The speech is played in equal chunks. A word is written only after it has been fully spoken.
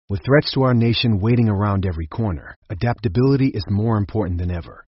With threats to our nation waiting around every corner, adaptability is more important than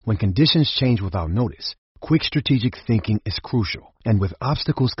ever. When conditions change without notice, quick strategic thinking is crucial. And with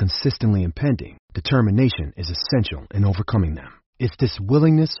obstacles consistently impending, determination is essential in overcoming them. It's this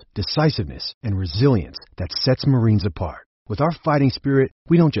willingness, decisiveness, and resilience that sets Marines apart. With our fighting spirit,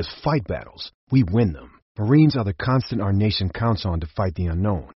 we don't just fight battles, we win them. Marines are the constant our nation counts on to fight the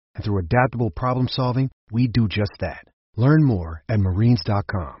unknown. And through adaptable problem solving, we do just that. Learn more at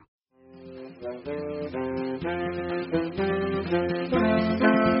marines.com.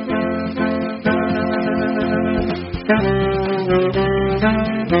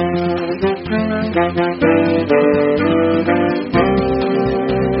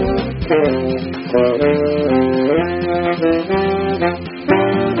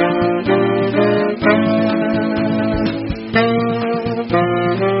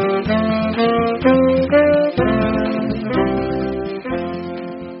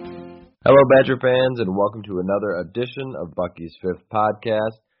 Hello, Badger fans, and welcome to another edition of Bucky's Fifth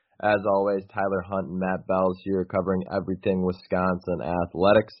Podcast. As always, Tyler Hunt and Matt Bells here covering everything Wisconsin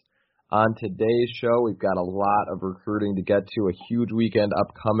athletics. On today's show, we've got a lot of recruiting to get to, a huge weekend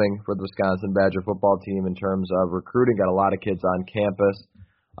upcoming for the Wisconsin Badger football team in terms of recruiting. Got a lot of kids on campus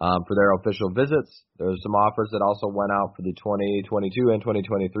for their official visits. There's some offers that also went out for the 2022 and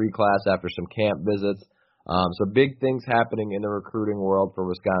 2023 class after some camp visits. So big things happening in the recruiting world for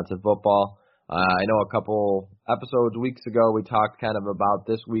Wisconsin football. I know a couple weeks ago, we talked kind of about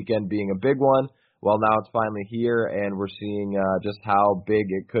this weekend being a big one. Well, now it's finally here, and we're seeing just how big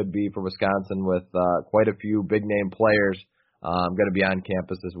it could be for Wisconsin with quite a few big-name players going to be on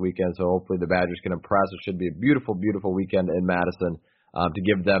campus this weekend. So hopefully the Badgers can impress. It should be a beautiful, beautiful weekend in Madison to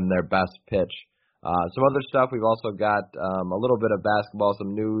give them their best pitch. Some other stuff, we've also got a little bit of basketball,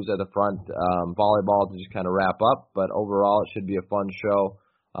 some news at the front, volleyball to just kind of wrap up. But overall, it should be a fun show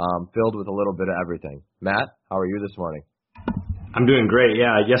filled with a little bit of everything. Matt, how are you this morning? I'm doing great.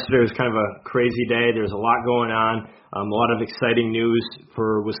 Yeah, yesterday was kind of a crazy day. There's a lot going on, a lot of exciting news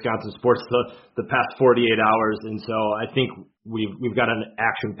for Wisconsin sports the past 48 hours. And so I think we've got an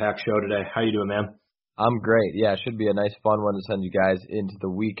action-packed show today. How you doing, man? I'm great. Yeah, it should be a nice, fun one to send you guys into the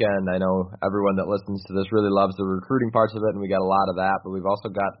weekend. I know everyone that listens to this really loves the recruiting parts of it, and we got a lot of that. But we've also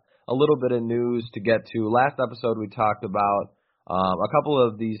got a little bit of news to get to. Last episode, we talked about a couple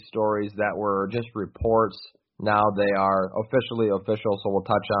of these stories that were just reports. Now they are officially official, so we'll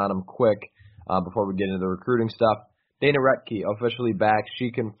touch on them quick before we get into the recruiting stuff. Dana Rettke officially back. She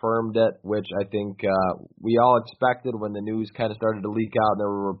confirmed it, which I think we all expected when the news kind of started to leak out and there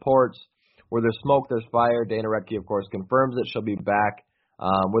were reports. Where there's smoke, there's fire. Dana Rettke, of course, confirms it. She'll be back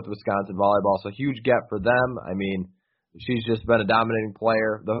with Wisconsin volleyball. So huge get for them. I mean, she's just been a dominating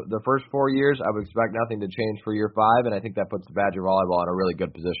player. The first 4 years, I would expect nothing to change for year 5, and I think that puts the Badger volleyball in a really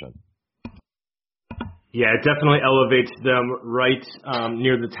good position. Yeah, it definitely elevates them right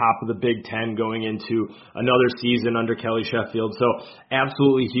near the top of the Big Ten going into another season under Kelly Sheffield. So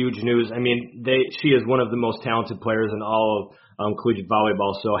absolutely huge news. I mean, she is one of the most talented players in all of collegiate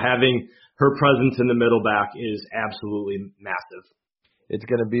volleyball. So having her presence in the middle back is absolutely massive. It's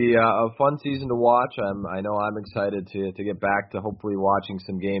going to be a fun season to watch. I know I'm excited to get back to hopefully watching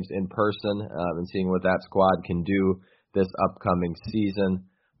some games in person and seeing what that squad can do this upcoming season.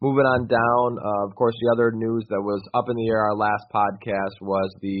 Moving on down, of course, the other news that was up in the air our last podcast was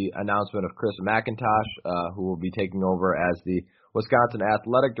the announcement of Chris McIntosh, who will be taking over as the Wisconsin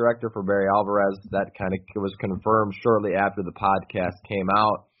Athletic Director for Barry Alvarez. That kind of was confirmed shortly after the podcast came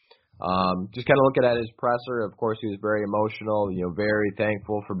out. Just kind of looking at his presser, of course, he was very emotional, very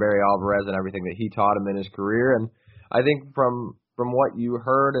thankful for Barry Alvarez and everything that he taught him in his career. And I think from what you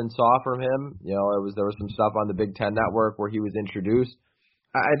heard and saw from him, there was some stuff on the Big Ten Network where he was introduced.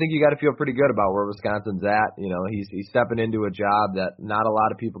 I think you got to feel pretty good about where Wisconsin's at. He's stepping into a job that not a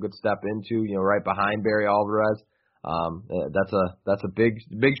lot of people could step into, right behind Barry Alvarez. That's a big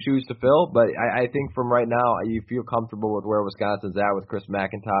shoes to fill, but I think from right now you feel comfortable with where Wisconsin's at with Chris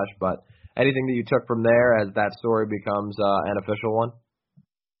McIntosh. But anything that you took from there as that story becomes an official one?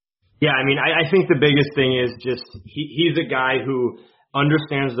 Yeah, I mean, I think the biggest thing is just he's a guy who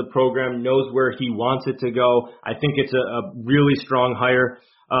understands the program, knows where he wants it to go. I think it's a really strong hire.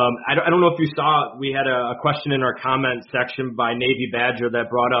 I don't know if you saw, we had a question in our comment section by Navy Badger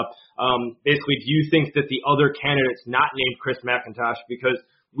that brought up, basically, do you think that the other candidates not named Chris McIntosh, because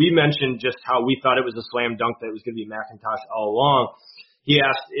we mentioned just how we thought it was a slam dunk that it was going to be McIntosh all along. He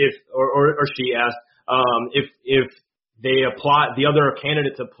asked or she asked, if they applied, the other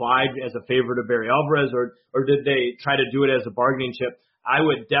candidates applied as a favor to Barry Alvarez, or did they try to do it as a bargaining chip? I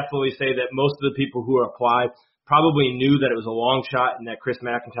would definitely say that most of the people who applied, probably knew that it was a long shot and that Chris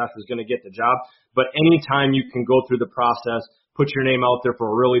McIntosh was going to get the job. But anytime you can go through the process, put your name out there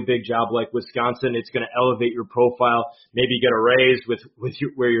for a really big job like Wisconsin, it's going to elevate your profile, maybe get a raise with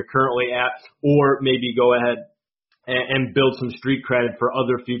where you're currently at, or maybe go ahead and build some street credit for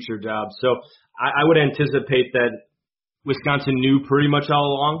other future jobs. So I would anticipate that Wisconsin knew pretty much all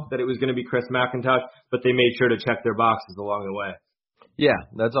along that it was going to be Chris McIntosh, but they made sure to check their boxes along the way. Yeah,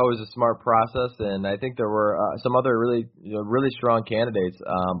 that's always a smart process, and I think there were some other really strong candidates,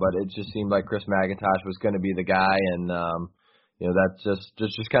 but it just seemed like Chris McIntosh was going to be the guy, and that's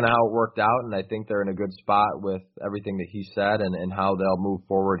just kind of how it worked out, and I think they're in a good spot with everything that he said and how they'll move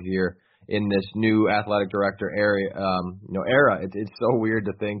forward here in this new athletic director era. It's so weird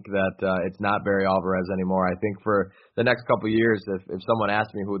to think that it's not Barry Alvarez anymore. I think for the next couple of years, if someone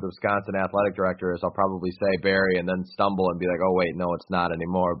asks me who the Wisconsin athletic director is, I'll probably say Barry and then stumble and be like, oh, wait, no, it's not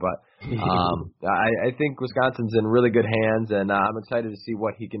anymore. But I think Wisconsin's in really good hands, and I'm excited to see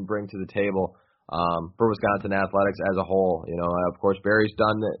what he can bring to the table for Wisconsin athletics as a whole. Of course, Barry's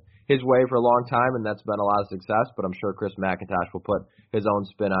done it his way for a long time, and that's been a lot of success, but I'm sure Chris McIntosh will put his own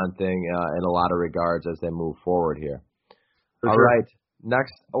spin on thing in a lot of regards as they move forward here. All right,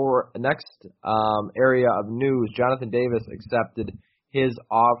 next area of news, Jonathan Davis accepted his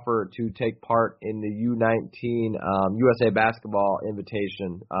offer to take part in the U19 USA Basketball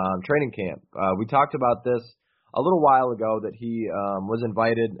Invitation training camp. We talked about this a little while ago that he was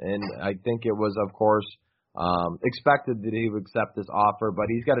invited, and I think it was, of course, expected that he would accept this offer, but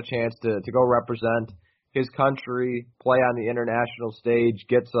he's got a chance to go represent his country, play on the international stage,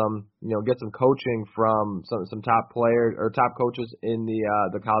 get some coaching from some top players or top coaches in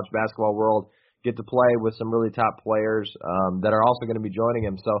the college basketball world, get to play with some really top players that are also going to be joining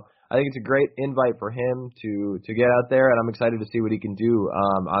him. So I think it's a great invite for him to get out there, and I'm excited to see what he can do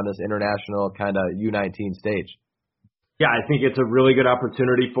on this international kind of U19 stage. Yeah, I think it's a really good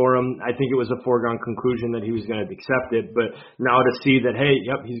opportunity for him. I think it was a foregone conclusion that he was going to accept it, but now to see that, hey,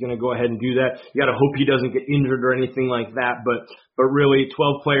 yep, he's going to go ahead and do that. You got to hope he doesn't get injured or anything like that, but really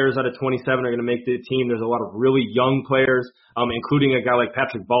 12 players out of 27 are going to make the team. There's a lot of really young players, including a guy like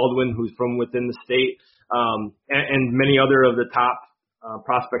Patrick Baldwin, who's from within the state, and many other of the top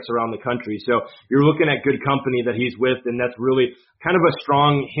prospects around the country. So you're looking at good company that he's with, and that's really kind of a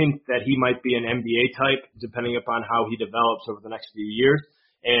strong hint that he might be an NBA type, depending upon how he develops over the next few years.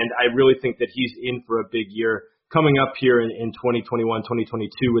 And I really think that he's in for a big year coming up here in 2021,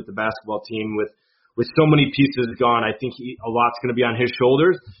 2022 with the basketball team. With so many pieces gone, I think a lot's going to be on his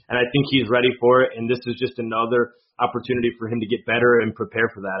shoulders, and I think he's ready for it. And this is just another opportunity for him to get better and prepare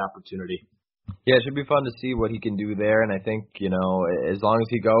for that opportunity. Yeah, it should be fun to see what he can do there, and I think, as long as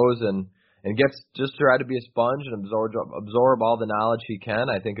he goes and gets just try to be a sponge and absorb all the knowledge he can,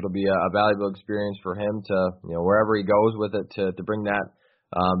 I think it'll be a valuable experience for him to, wherever he goes with it, to bring that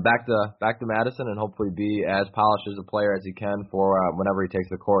back to Madison and hopefully be as polished as a player as he can for whenever he takes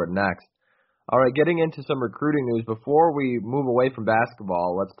the court next. All right, getting into some recruiting news. Before we move away from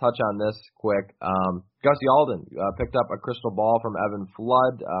basketball, let's touch on this quick. Gussie Alden picked up a crystal ball from Evan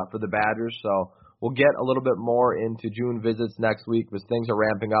Flood for the Badgers, so we'll get a little bit more into June visits next week because things are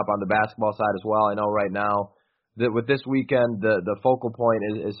ramping up on the basketball side as well. I know right now that with this weekend, the focal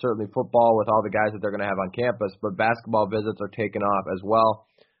point is certainly football with all the guys that they're going to have on campus, but basketball visits are taking off as well.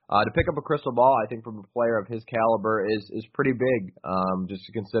 To pick up a crystal ball, I think from a player of his caliber is pretty big, just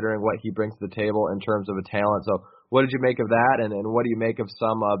considering what he brings to the table in terms of a talent. So what did you make of that, and what do you make of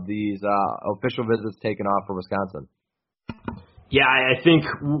some of these official visits taken off for Wisconsin? Yeah, I think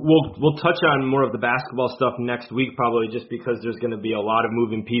we'll touch on more of the basketball stuff next week, probably just because there's going to be a lot of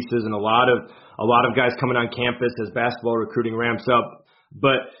moving pieces and a lot of guys coming on campus as basketball recruiting ramps up.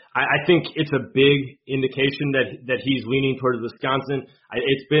 But I think it's a big indication that he's leaning towards Wisconsin.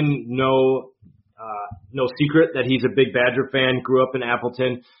 It's been no secret that he's a big Badger fan, grew up in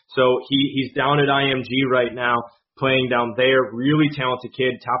Appleton. So he's down at IMG right now, playing down there. Really talented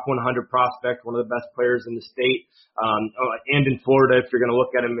kid, top 100 prospect, one of the best players in the state, and in Florida if you're going to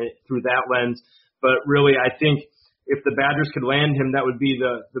look at him through that lens. But really, I think if the Badgers could land him, that would be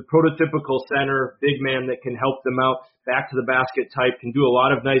the prototypical center, big man that can help them out, back to the basket type, can do a lot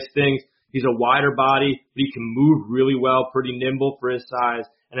of nice things. He's a wider body, but he can move really well, pretty nimble for his size,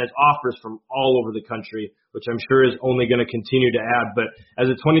 and has offers from all over the country, which I'm sure is only going to continue to add. But as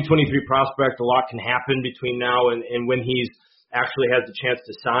a 2023 prospect, a lot can happen between now and when he's actually has the chance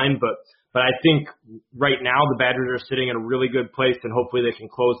to sign. But I think right now the Badgers are sitting in a really good place, and hopefully they can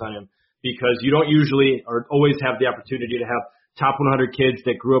close on him, because you don't usually or always have the opportunity to have top 100 kids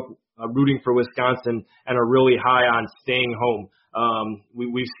that grew up rooting for Wisconsin and are really high on staying home.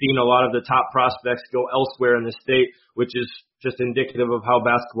 We've seen a lot of the top prospects go elsewhere in the state, which is just indicative of how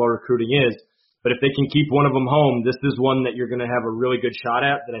basketball recruiting is. But if they can keep one of them home, this is one that you're going to have a really good shot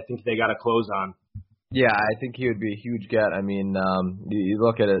at that I think they got to close on. Yeah, I think he would be a huge get. I mean, you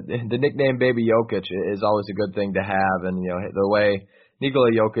look at it, the nickname Baby Jokic is always a good thing to have, and the way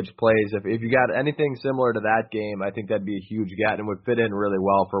Nikola Jokic plays, if you got anything similar to that game, I think that'd be a huge get and would fit in really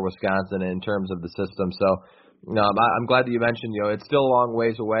well for Wisconsin in terms of the system. So, I'm glad that you mentioned, it's still a long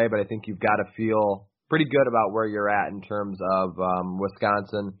ways away, but I think you've got to feel pretty good about where you're at in terms of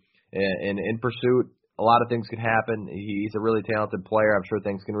Wisconsin in pursuit. A lot of things could happen. He's a really talented player. I'm sure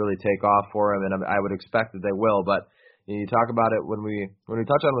things can really take off for him, and I would expect that they will. But you talk about it when we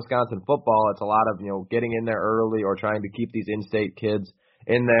touch on Wisconsin football, it's a lot of getting in there early or trying to keep these in-state kids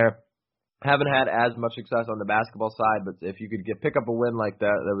in there. Haven't had as much success on the basketball side, but if you could pick up a win like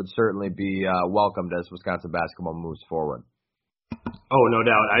that, that would certainly be welcomed as Wisconsin basketball moves forward. Oh, no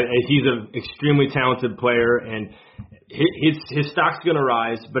doubt. He's an extremely talented player, and his stock's going to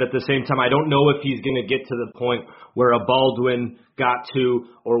rise, but at the same time, I don't know if he's going to get to the point where a Baldwin got to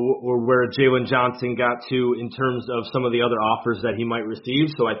or where Jalen Johnson got to in terms of some of the other offers that he might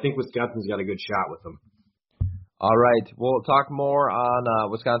receive. So I think Wisconsin's got a good shot with him. All right. We'll talk more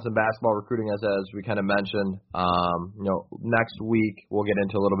on Wisconsin basketball recruiting as we kind of mentioned. Next week we'll get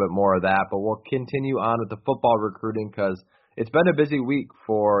into a little bit more of that, but we'll continue on with the football recruiting because it's been a busy week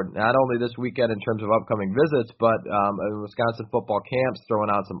for not only this weekend in terms of upcoming visits, but Wisconsin football camps throwing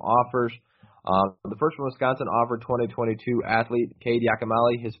out some offers. The first one, Wisconsin offered 2022 athlete Cade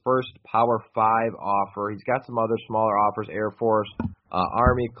Yakimelli his first Power 5 offer. He's got some other smaller offers, Air Force,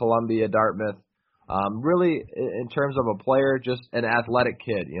 Army, Columbia, Dartmouth. Really, in terms of a player, just an athletic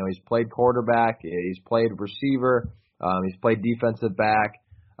kid. He's played quarterback, he's played receiver, he's played defensive back.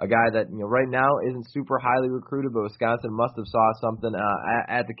 A guy that right now isn't super highly recruited, but Wisconsin must have saw something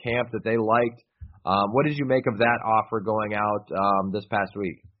at the camp that they liked. What did you make of that offer going out this past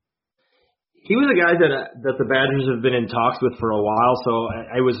week? He was a guy that the Badgers have been in talks with for a while, so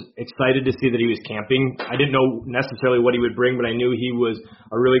I was excited to see that he was camping. I didn't know necessarily what he would bring, but I knew he was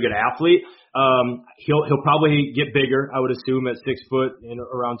a really good athlete. He'll probably get bigger, I would assume, at 6 foot and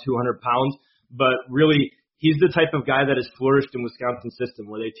around 200 pounds, but really he's the type of guy that has flourished in Wisconsin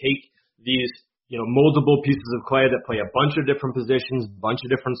system where they take these moldable pieces of clay that play a bunch of different positions, a bunch of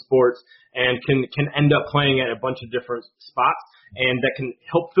different sports, and can end up playing at a bunch of different spots, and that can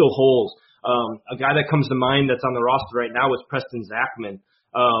help fill holes. A guy that comes to mind that's on the roster right now is Preston Zachman.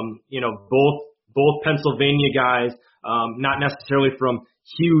 Both Pennsylvania guys, not necessarily from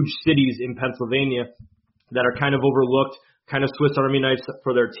huge cities in Pennsylvania that are kind of overlooked, kind of Swiss Army knives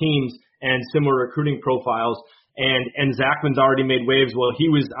for their teams and similar recruiting profiles. And Zachman's already made waves while he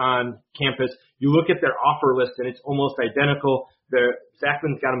was on campus. You look at their offer list and it's almost identical.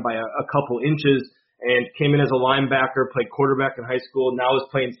 Zachman's got him by a couple inches and came in as a linebacker, played quarterback in high school, now is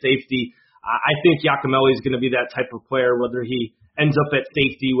playing safety. I think Yakimelli is going to be that type of player, whether he ends up at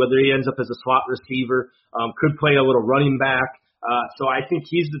safety, whether he ends up as a slot receiver, could play a little running back. So I think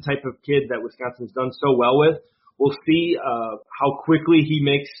he's the type of kid that Wisconsin's done so well with. We'll see how quickly he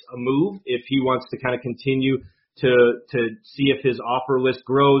makes a move if he wants to kind of continue to see if his offer list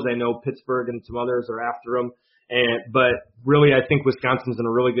grows. I know Pittsburgh and some others are after him, but really I think Wisconsin's in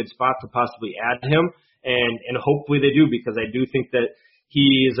a really good spot to possibly add him, and hopefully they do, because I do think that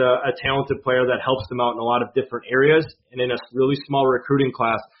he's a talented player that helps them out in a lot of different areas. And in a really small recruiting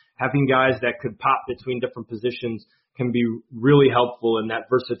class, having guys that could pop between different positions can be really helpful, and that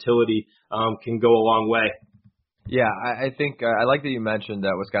versatility can go a long way. Yeah, I think I like that you mentioned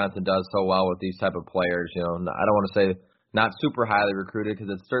that Wisconsin does so well with these type of players. I don't want to say not super highly recruited because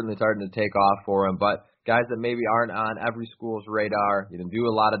it's certainly starting to take off for them, but guys that maybe aren't on every school's radar. You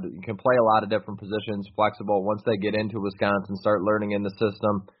can play a lot of different positions, flexible. Once they get into Wisconsin, start learning in the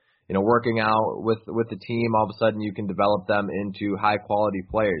system, working out with the team, all of a sudden you can develop them into high quality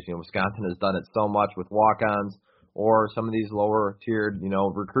players. Wisconsin has done it so much with walk-ons or some of these lower tiered,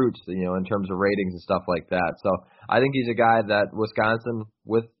 recruits, in terms of ratings and stuff like that. So I think he's a guy that Wisconsin,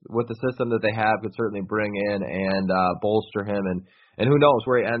 with the system that they have, could certainly bring in and bolster him. And who knows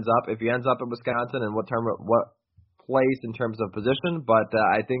where he ends up, if he ends up in Wisconsin and what place in terms of position. But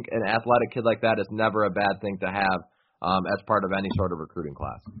I think an athletic kid like that is never a bad thing to have as part of any sort of recruiting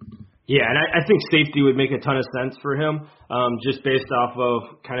class. Yeah, and I think safety would make a ton of sense for him, just based off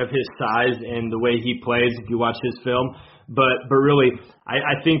of kind of his size and the way he plays if you watch his film. But really,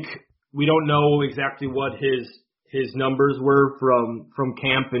 I think we don't know exactly what his numbers were from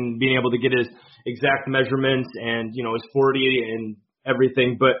camp and being able to get his exact measurements and his 40 and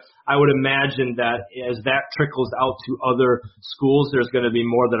everything. But I would imagine that as that trickles out to other schools, there's going to be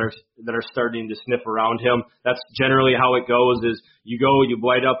more that are starting to sniff around him. That's generally how it goes. Is you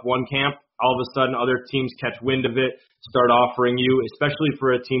light up one camp, all of a sudden other teams catch wind of it, start offering you, especially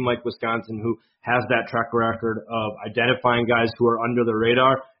for a team like Wisconsin who has that track record of identifying guys who are under the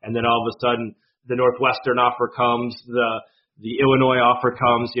radar, and then all of a sudden the Northwestern offer comes, the Illinois offer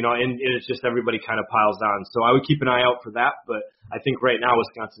comes, and it's just everybody kind of piles on. So I would keep an eye out for that, but I think right now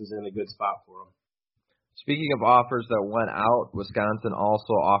Wisconsin's in a good spot for them. Speaking of offers that went out, Wisconsin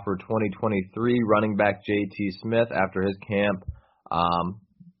also offered 2023 running back J.T. Smith after his camp.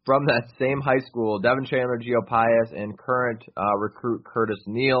 From that same high school, Devin Chandler, Gio Pius, and current recruit Curtis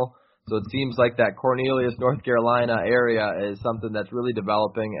Neal. So it seems like that Cornelius, North Carolina area is something that's really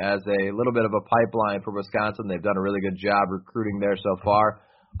developing as a little bit of a pipeline for Wisconsin. They've done a really good job recruiting there so far.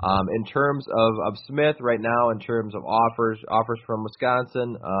 In terms of Smith right now, in terms of offers from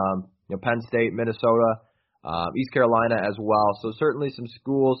Wisconsin, Penn State, Minnesota, East Carolina as well. So certainly some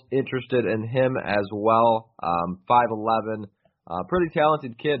schools interested in him as well. 5'11", pretty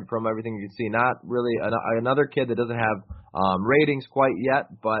talented kid from everything you can see. Not really another kid that doesn't have ratings quite yet,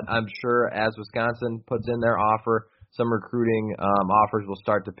 but I'm sure as Wisconsin puts in their offer, some recruiting offers will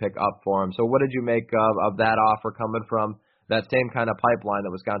start to pick up for him. So what did you make of that offer coming from that same kind of pipeline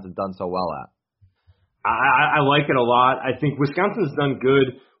that Wisconsin's done so well at? I like it a lot. I think Wisconsin's done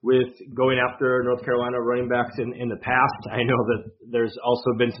good with going after North Carolina running backs in the past. I know that there's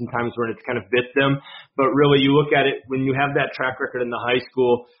also been some times when it's kind of bit them, but really you look at it when you have that track record in the high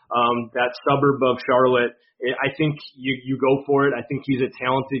school, that suburb of Charlotte, I think you go for it. I think he's a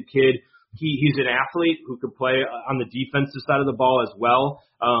talented kid. He's an athlete who could play on the defensive side of the ball as well.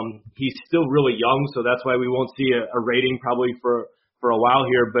 He's still really young, so that's why we won't see a rating probably for a while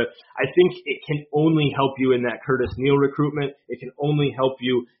here, but I think it can only help you in that Curtis Neal recruitment. It can only help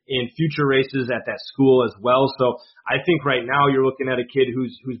you in future races at that school as well. So I think right now you're looking at a kid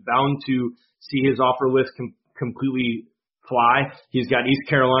who's bound to see his offer list completely fly. He's got East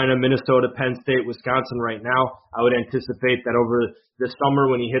Carolina, Minnesota, Penn State, Wisconsin right now. I would anticipate that over this summer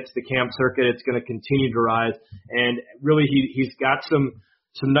when he hits the camp circuit, it's going to continue to rise. And really he's got some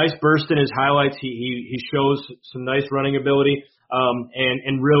nice bursts in his highlights. He shows some nice running ability.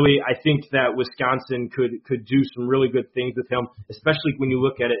 And really, I think that Wisconsin could do some really good things with him, especially when you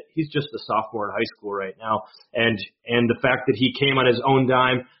look at it. He's just a sophomore in high school right now, and the fact that he came on his own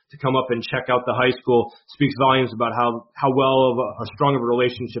dime to come up and check out the high school speaks volumes about how well of a strong of a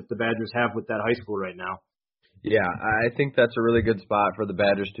relationship the Badgers have with that high school right now. Yeah, I think that's a really good spot for the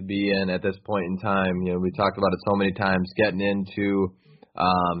Badgers to be in at this point in time. We talked about it so many times, getting into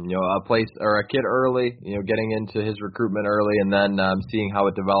a place or a kid early, getting into his recruitment early, and then seeing how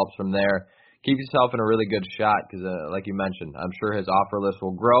it develops from there. Keep yourself in a really good shot because, like you mentioned, I'm sure his offer list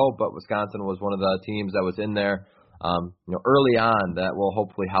will grow, but Wisconsin was one of the teams that was in there early on that will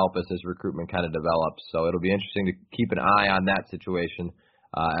hopefully help as his recruitment kind of develops. So it'll be interesting to keep an eye on that situation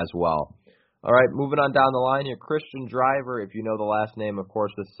as well. All right, moving on down the line here, Christian Driver, if you know the last name, of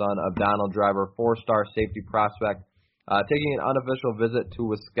course, the son of Donald Driver, 4-star safety prospect. Taking an unofficial visit to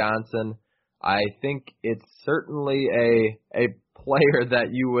Wisconsin. I think it's certainly a player that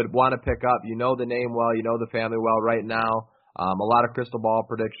you would want to pick up. You know the name well, you know the family well right now. A lot of crystal ball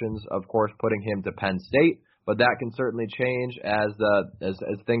predictions, of course, putting him to Penn State, but that can certainly change as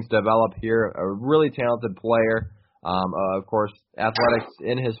things develop here. A really talented player, of course, athletics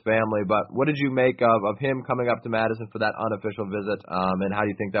in his family. But what did you make of him coming up to Madison for that unofficial visit, and how do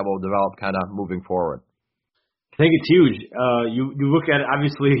you think that will develop kind of moving forward? I think it's huge. You look at it,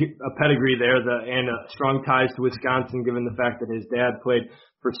 obviously a pedigree there and strong ties to Wisconsin given the fact that his dad played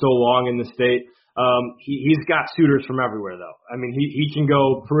for so long in the state. He's got suitors from everywhere though. I mean, he can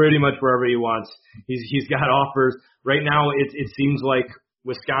go pretty much wherever he wants. He's got offers. Right now it seems like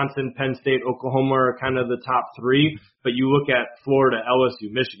Wisconsin, Penn State, Oklahoma are kind of the top three, but you look at Florida,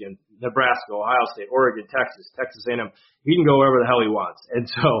 LSU, Michigan, Nebraska, Ohio State, Oregon, Texas A&M. He can go wherever the hell he wants. And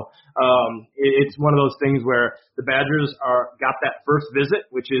so it's one of those things where the Badgers got that first visit,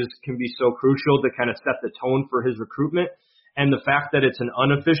 which can be so crucial to kind of set the tone for his recruitment. And the fact that it's an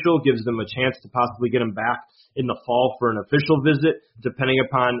unofficial gives them a chance to possibly get him back in the fall for an official visit, depending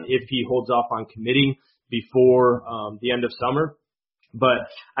upon if he holds off on committing before the end of summer. But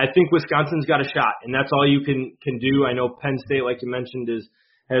I think Wisconsin's got a shot, and that's all you can do. I know Penn State, like you mentioned,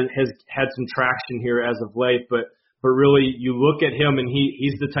 has had some traction here as of late, but really you look at him and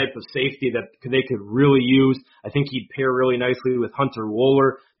he's the type of safety that they could really use. I think he'd pair really nicely with Hunter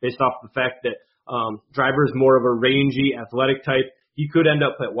Wohler based off the fact that Driver is more of a rangy, athletic type. he could end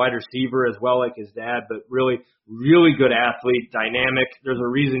up at wide receiver as well, like his dad, but really, really good athlete, dynamic. There's a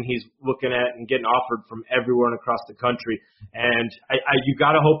reason he's looking at and getting offered from everywhere across the country. And you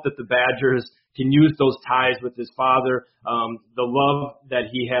got to hope that the Badgers can use those ties with his father, the love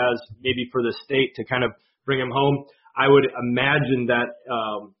that he has maybe for the state to kind of bring him home. I would imagine that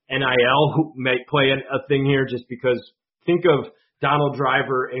NIL might play a thing here, just because think of Donald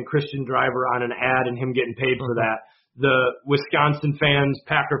Driver and Christian Driver on an ad and him getting paid for that. The Wisconsin fans,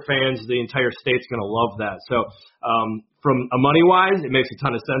 Packer fans, the entire state's going to love that. So from a money-wise, it makes a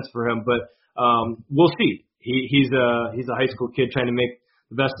ton of sense for him. But we'll see. He's a high school kid trying to make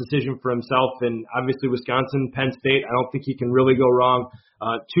the best decision for himself. And obviously Wisconsin, Penn State, I don't think he can really go wrong.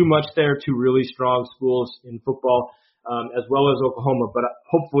 Too much there, two really strong schools in football, as well as Oklahoma. But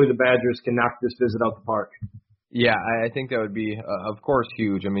hopefully the Badgers can knock this visit out the park. Yeah, I think that would be, of course,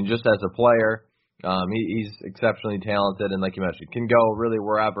 huge. I mean, just as a player, he's exceptionally talented, and like you mentioned, can go really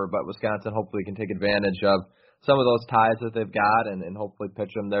wherever. But Wisconsin hopefully can take advantage of some of those ties that they've got, and hopefully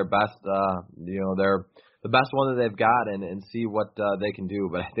pitch them their best, the best one that they've got, and see what they can do.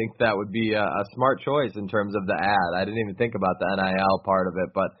 But I think that would be a smart choice in terms of the ad. I didn't even think about the NIL part of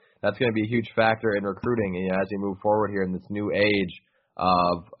it, but that's going to be a huge factor in recruiting, as we move forward here in this new age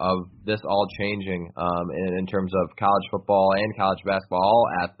of this all changing in terms of college football and college basketball, all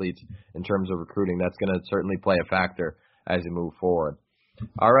athletes in terms of recruiting. That's going to certainly play a factor as we move forward.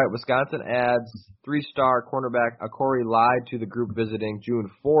 All right, Wisconsin adds 3-star cornerback Corey Lyde to the group visiting June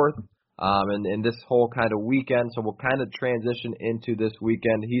 4th. And this whole kind of weekend, so we'll kind of transition into this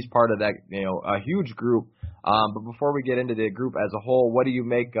weekend. He's part of that, a huge group. But before we get into the group as a whole, what do you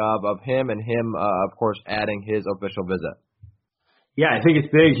make of him, of course, adding his official visit? Yeah, I think it's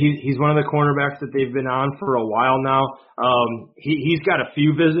big. He's one of the cornerbacks that they've been on for a while now. He's got a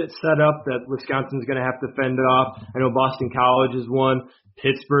few visits set up that Wisconsin's going to have to fend off. I know Boston College is one,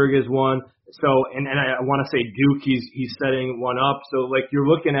 Pittsburgh is one. So, and I want to say Duke, he's setting one up. So, like, you're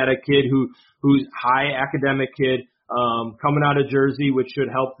looking at a kid who's high academic kid, coming out of Jersey, which should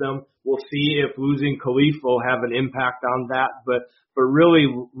help them. We'll see if losing Khalif will have an impact on that. But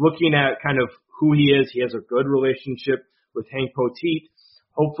really looking at kind of who he is, he has a good relationship with Hank Poteet.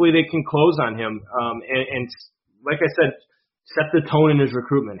 Hopefully they can close on him. And like I said, set the tone in his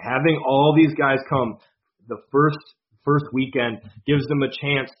recruitment. Having all these guys come the first weekend gives them a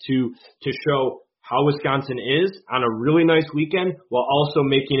chance to show how Wisconsin is on a really nice weekend, while also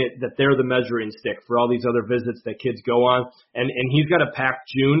making it that they're the measuring stick for all these other visits that kids go on. And he's got a packed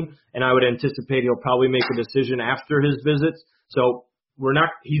June, and I would anticipate he'll probably make a decision after his visits. So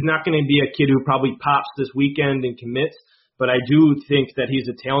he's not going to be a kid who probably pops this weekend and commits, but I do think that he's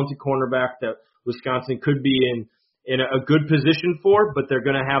a talented cornerback that Wisconsin could be in a good position for, but they're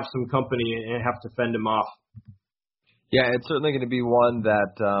going to have some company and have to fend him off. Yeah, it's certainly going to be one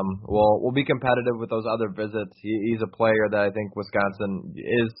that will be competitive with those other visits. He's a player that I think Wisconsin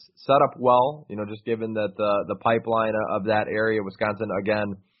is set up well, just given that the pipeline of that area, Wisconsin,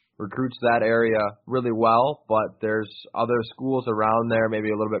 again, recruits that area really well, but there's other schools around there,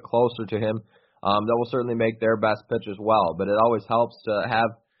 maybe a little bit closer to him, that will certainly make their best pitch as well. But it always helps to have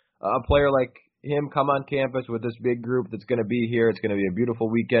a player like him come on campus with this big group that's going to be here. It's going to be a beautiful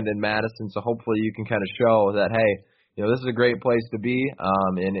weekend in Madison, so hopefully you can kind of show that, hey, this is a great place to be,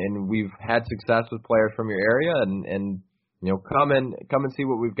 and we've had success with players from your area, and come and see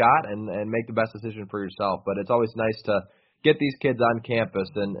what we've got and make the best decision for yourself. But it's always nice to get these kids on campus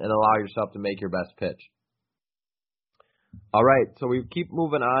and allow yourself to make your best pitch. All right, so we keep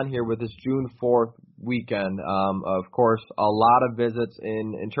moving on here with this June 4th weekend. Of course, a lot of visits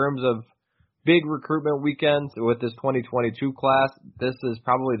in terms of big recruitment weekends with this 2022 class. This is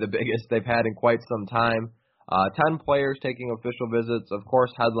probably the biggest they've had in quite some time. 10 players taking official visits, of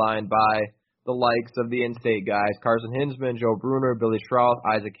course, headlined by the likes of the in-state guys, Carson Hinsman, Joe Bruner, Billy Strauss,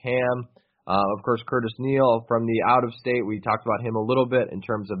 Isaac Ham, of course, Curtis Neal from the out-of-state. We talked about him a little bit in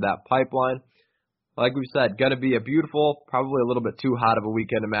terms of that pipeline. Like we've said, going to be a beautiful, probably a little bit too hot of a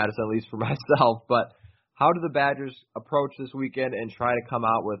weekend in Madison, at least for myself. But how do the Badgers approach this weekend and try to come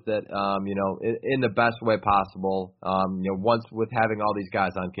out with it, in the best way possible, once with having all these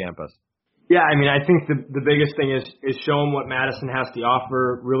guys on campus? Yeah, I mean, I think the biggest thing is show them what Madison has to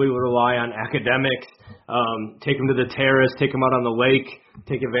offer, really rely on academics, take them to the terrace, take them out on the lake,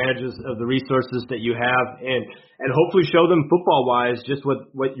 take advantage of the resources that you have, and hopefully show them football-wise just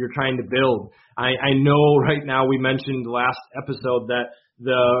what you're trying to build. I know right now we mentioned last episode that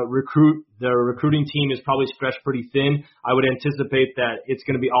the recruiting team is probably stretched pretty thin. I would anticipate that it's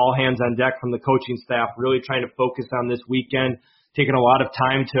going to be all hands on deck from the coaching staff, really trying to focus on this weekend, taking a lot of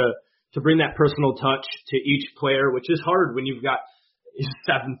time to bring that personal touch to each player, which is hard when you've got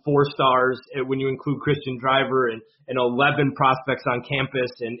 7 4-stars when you include Christian Driver and 11 prospects on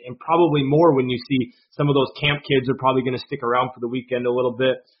campus and probably more when you see some of those camp kids are probably going to stick around for the weekend a little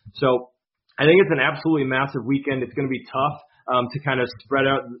bit. So I think it's an absolutely massive weekend. It's going to be tough to kind of spread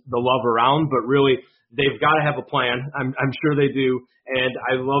out the love around, but really they've got to have a plan. I'm sure they do. And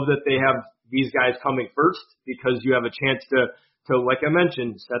I love that they have these guys coming first because you have a chance to, like I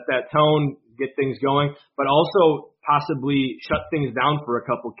mentioned, set that tone, get things going, but also possibly shut things down for a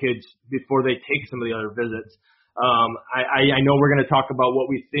couple kids before they take some of the other visits. I know we're going to talk about what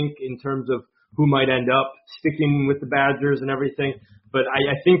we think in terms of who might end up sticking with the Badgers and everything, but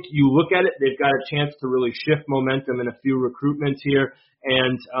I think you look at it, they've got a chance to really shift momentum in a few recruitments here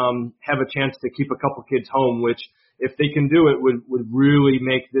and have a chance to keep a couple kids home, which if they can do it would really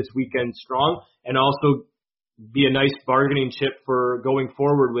make this weekend strong and also be a nice bargaining chip for going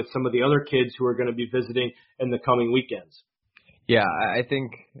forward with some of the other kids who are going to be visiting in the coming weekends. Yeah, I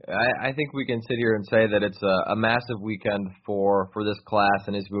think we can sit here and say that it's a massive weekend for this class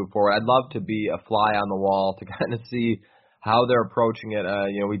and as we move forward. I'd love to be a fly on the wall to kind of see how they're approaching it.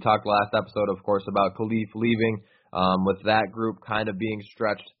 We talked last episode, of course, about Khalif leaving. With that group kind of being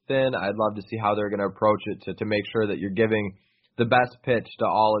stretched thin, I'd love to see how they're going to approach it to make sure that you're giving the best pitch to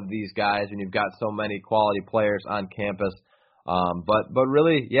all of these guys, and you've got so many quality players on campus. But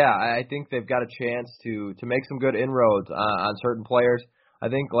really, yeah, I think they've got a chance to make some good inroads on certain players. I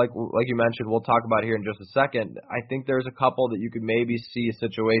think, like you mentioned, we'll talk about here in just a second. I think there's a couple that you could maybe see a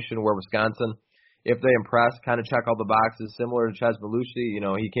situation where Wisconsin, if they impress, kind of check all the boxes, similar to Ches Belushi.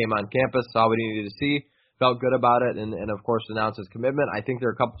 He came on campus, saw what he needed to see, felt good about it, and of course announced his commitment. I think there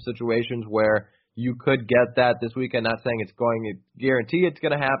are a couple situations where you could get that this weekend. Not saying it's going to guarantee it's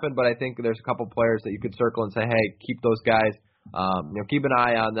going to happen, but I think there's a couple players that you could circle and say, hey, keep those guys, keep an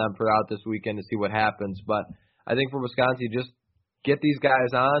eye on them throughout this weekend to see what happens. But I think for Wisconsin, you just get these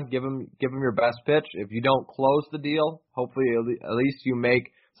guys on, give them your best pitch. If you don't close the deal, hopefully at least you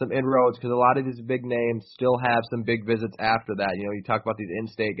make some inroads because a lot of these big names still have some big visits after that. You talk about these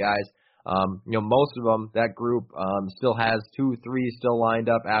in-state guys. Most of them, that group still has 2-3 still lined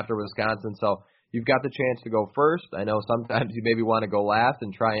up after Wisconsin. So you've got the chance to go first. I know sometimes you maybe want to go last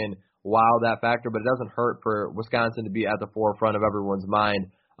and try and wow that factor, but it doesn't hurt for Wisconsin to be at the forefront of everyone's mind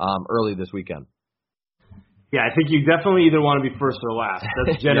early this weekend. Yeah, I think you definitely either want to be first or last.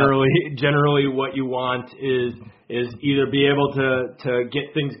 That's generally what you want is either be able to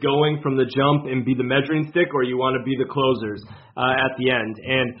get things going from the jump and be the measuring stick, or you want to be the closers at the end.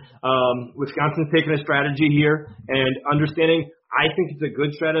 And Wisconsin's taking a strategy here and understanding. I think it's a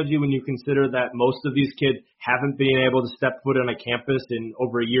good strategy when you consider that most of these kids haven't been able to step foot on a campus in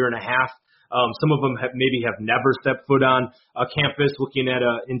over a year and a half. Some of them have never stepped foot on a campus looking at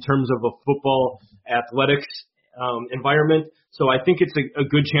in terms of a football athletics environment. So I think it's a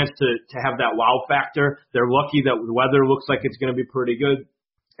good chance to have that wow factor. They're lucky that the weather looks like it's going to be pretty good.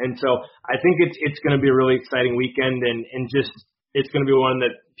 And so I think it's going to be a really exciting weekend and just it's going to be one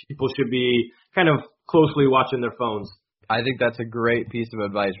that people should be kind of closely watching their phones. I think that's a great piece of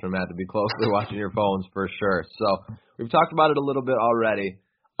advice from Matt, to be closely watching your phones for sure. So we've talked about it a little bit already.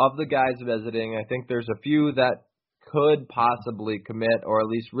 Of the guys visiting, I think there's a few that could possibly commit or at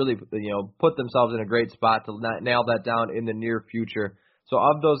least really, put themselves in a great spot to nail that down in the near future. So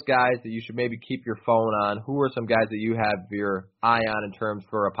of those guys that you should maybe keep your phone on, who are some guys that you have your eye on in terms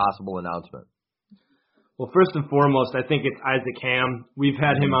for a possible announcement? Well, first and foremost, I think it's Isaac Hamm. We've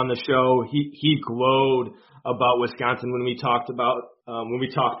had him on the show. He glowed about Wisconsin when we talked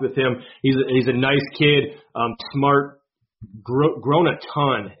with him. He's a nice kid, smart, grown a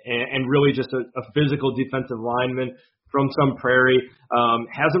ton, and really just a physical defensive lineman from Sun Prairie.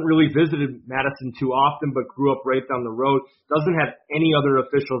 Hasn't really visited Madison too often, but grew up right down the road. Doesn't have any other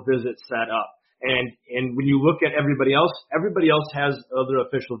official visits set up. And when you look at everybody else has other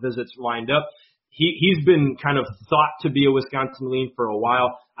official visits lined up. He's been kind of thought to be a Wisconsin lean for a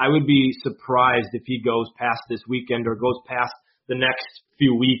while. I would be surprised if he goes past this weekend or goes past the next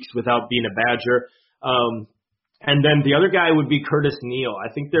few weeks without being a Badger. And then the other guy would be Curtis Neal.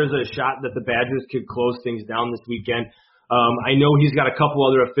 I think there's a shot that the Badgers could close things down this weekend. I know he's got a couple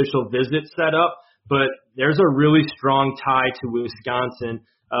other official visits set up, but there's a really strong tie to Wisconsin.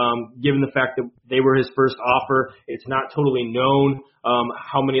 Given the fact that they were his first offer, it's not totally known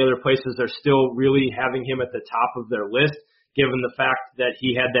how many other places are still really having him at the top of their list, given the fact that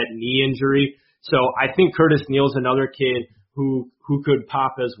he had that knee injury. So I think Curtis Neal's another kid who could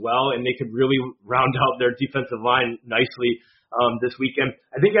pop as well, and they could really round out their defensive line nicely this weekend.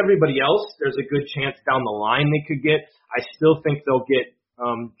 I think everybody else, there's a good chance down the line they could get. I still think they'll get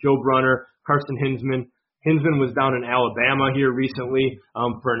Joe Brunner, Carson Hinsman, Hinsman was down in Alabama here recently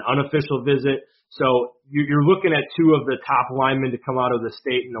for an unofficial visit. So you're looking at two of the top linemen to come out of the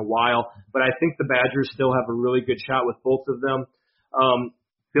state in a while. But I think the Badgers still have a really good shot with both of them.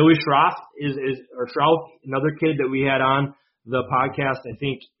 Billy Schroth Schroth, another kid that we had on the podcast. I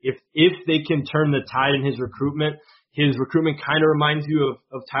think if they can turn the tide in his recruitment kind of reminds you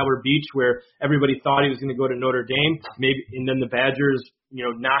of Tyler Beach, where everybody thought he was going to go to Notre Dame, maybe, and then the Badgers,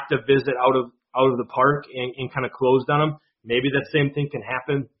 knocked a visit out of the park and kind of closed on him. Maybe that same thing can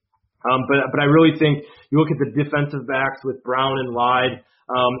happen. But I really think you look at the defensive backs with Brown and Lyde,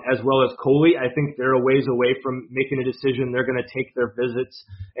 as well as Coley. I think they're a ways away from making a decision. They're going to take their visits,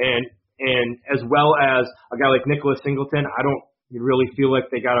 and as well as a guy like Nicholas Singleton. I don't really feel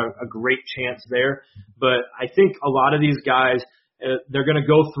like they got a great chance there, but I think a lot of these guys, they're going to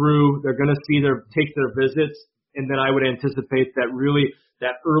go through. They're going to take their visits, and then I would anticipate that really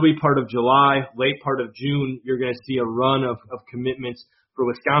that early part of July, late part of June, you're going to see a run of commitments for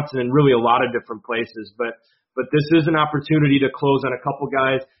Wisconsin in really a lot of different places. But this is an opportunity to close on a couple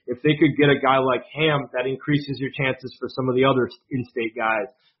guys. If they could get a guy like Ham, that increases your chances for some of the other in-state guys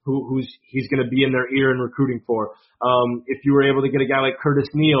he's going to be in their ear and recruiting for. If you were able to get a guy like Curtis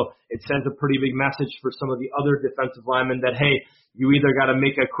Neal, it sends a pretty big message for some of the other defensive linemen that, hey, you either got to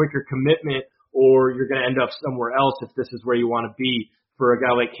make a quicker commitment or you're going to end up somewhere else if this is where you want to be, for a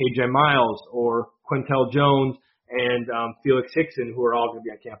guy like KJ Miles or Quintel Jones and Felix Hickson, who are all going to be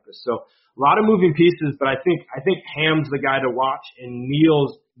on campus. So a lot of moving pieces, but I think Ham's the guy to watch, and Neal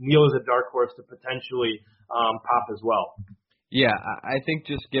is a dark horse to potentially pop as well. Yeah, I think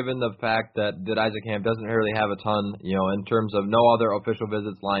just given the fact that Isaac Ham doesn't really have a ton, in terms of no other official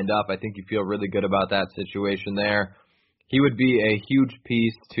visits lined up, I think you feel really good about that situation there. He would be a huge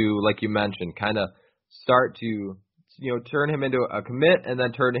piece to, like you mentioned, kind of start to, turn him into a commit and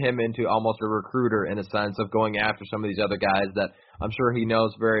then turn him into almost a recruiter in a sense of going after some of these other guys that I'm sure he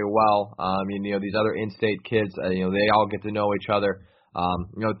knows very well. These other in-state kids, they all get to know each other,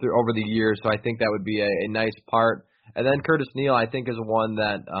 over the years. So I think that would be a nice part. And then Curtis Neal, I think, is one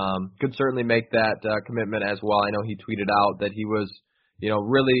that could certainly make that commitment as well. I know he tweeted out that he was,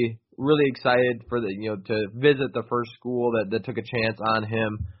 really, really excited for to visit the first school that took a chance on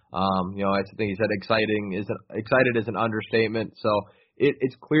him. I think he said excited is an understatement. So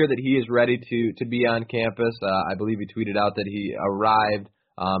it's clear that he is ready to be on campus. I believe he tweeted out that he arrived,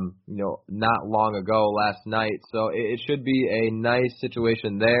 not long ago, last night. So it should be a nice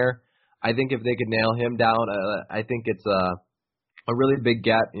situation there. I think if they could nail him down, I think it's a really big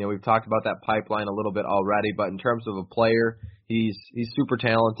get. We've talked about that pipeline a little bit already, but in terms of a player, he's super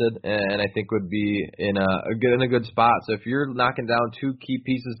talented, and I think would be in a good spot. So if you're knocking down two key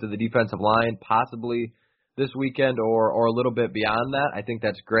pieces to the defensive line, possibly this weekend or a little bit beyond that, I think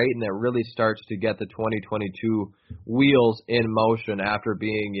that's great, and that really starts to get the 2022 wheels in motion after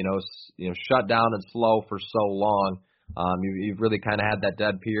being shut down and slow for so long. You've really kind of had that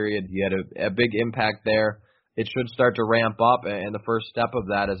dead period. You had a big impact there. It should start to ramp up, and the first step of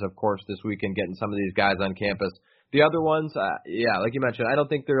that is, of course, this weekend getting some of these guys on campus. The other ones, like you mentioned, I don't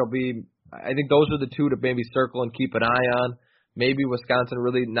think there'll be – I think those are the two to maybe circle and keep an eye on. Maybe Wisconsin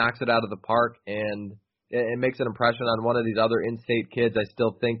really knocks it out of the park and it makes an impression on one of these other in-state kids. I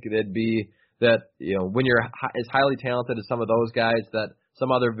still think it'd be that, when you're as highly talented as some of those guys, that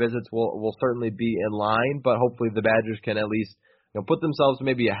some other visits will certainly be in line, but hopefully the Badgers can at least put themselves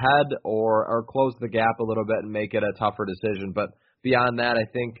maybe ahead or close the gap a little bit and make it a tougher decision. But beyond that, I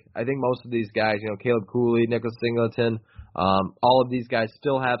think most of these guys, Caleb Cooley, Nicholas Singleton, all of these guys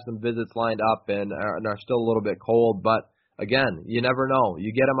still have some visits lined up and are still a little bit cold. But again, you never know.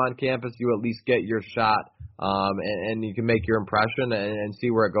 You get them on campus, you at least get your shot, and you can make your impression and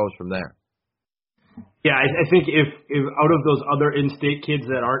see where it goes from there. Yeah, I think if out of those other in-state kids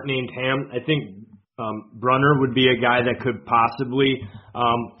that aren't named Ham, I think Brunner would be a guy that could possibly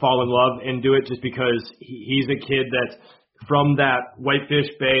fall in love and do it, just because he's a kid that's from that Whitefish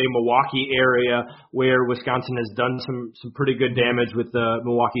Bay, Milwaukee area where Wisconsin has done some pretty good damage with the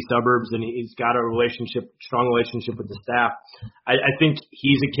Milwaukee suburbs, and he's got a strong relationship with the staff. I think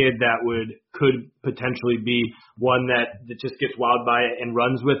he's a kid that could potentially be one that just gets wowed by it and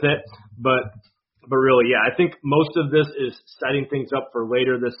runs with it. But really, yeah, I think most of this is setting things up for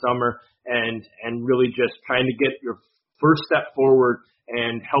later this summer and really just trying to get your first step forward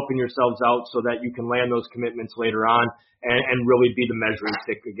and helping yourselves out so that you can land those commitments later on and really be the measuring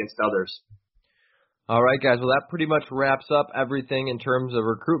stick against others. All right, guys. Well, that pretty much wraps up everything in terms of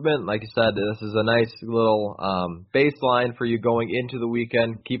recruitment. Like I said, this is a nice little baseline for you going into the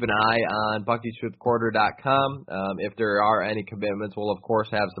weekend. Keep an eye on BuckySwiftQuarter.com. If there are any commitments, we'll, of course,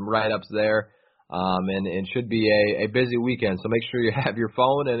 have some write-ups there. and should be a busy weekend. So make sure you have your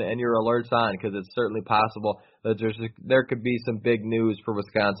phone and your alerts on, because it's certainly possible that there could be some big news for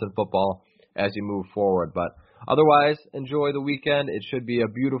Wisconsin football as you move forward. But otherwise, enjoy the weekend. It should be a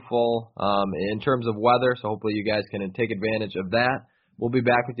beautiful in terms of weather, so hopefully you guys can take advantage of that. We'll be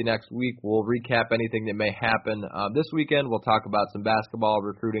back with you next week. We'll recap anything that may happen this weekend. We'll talk about some basketball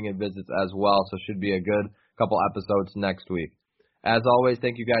recruiting and visits as well, so it should be a good couple episodes next week. As always,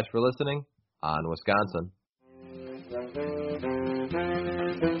 thank you guys for listening on Wisconsin.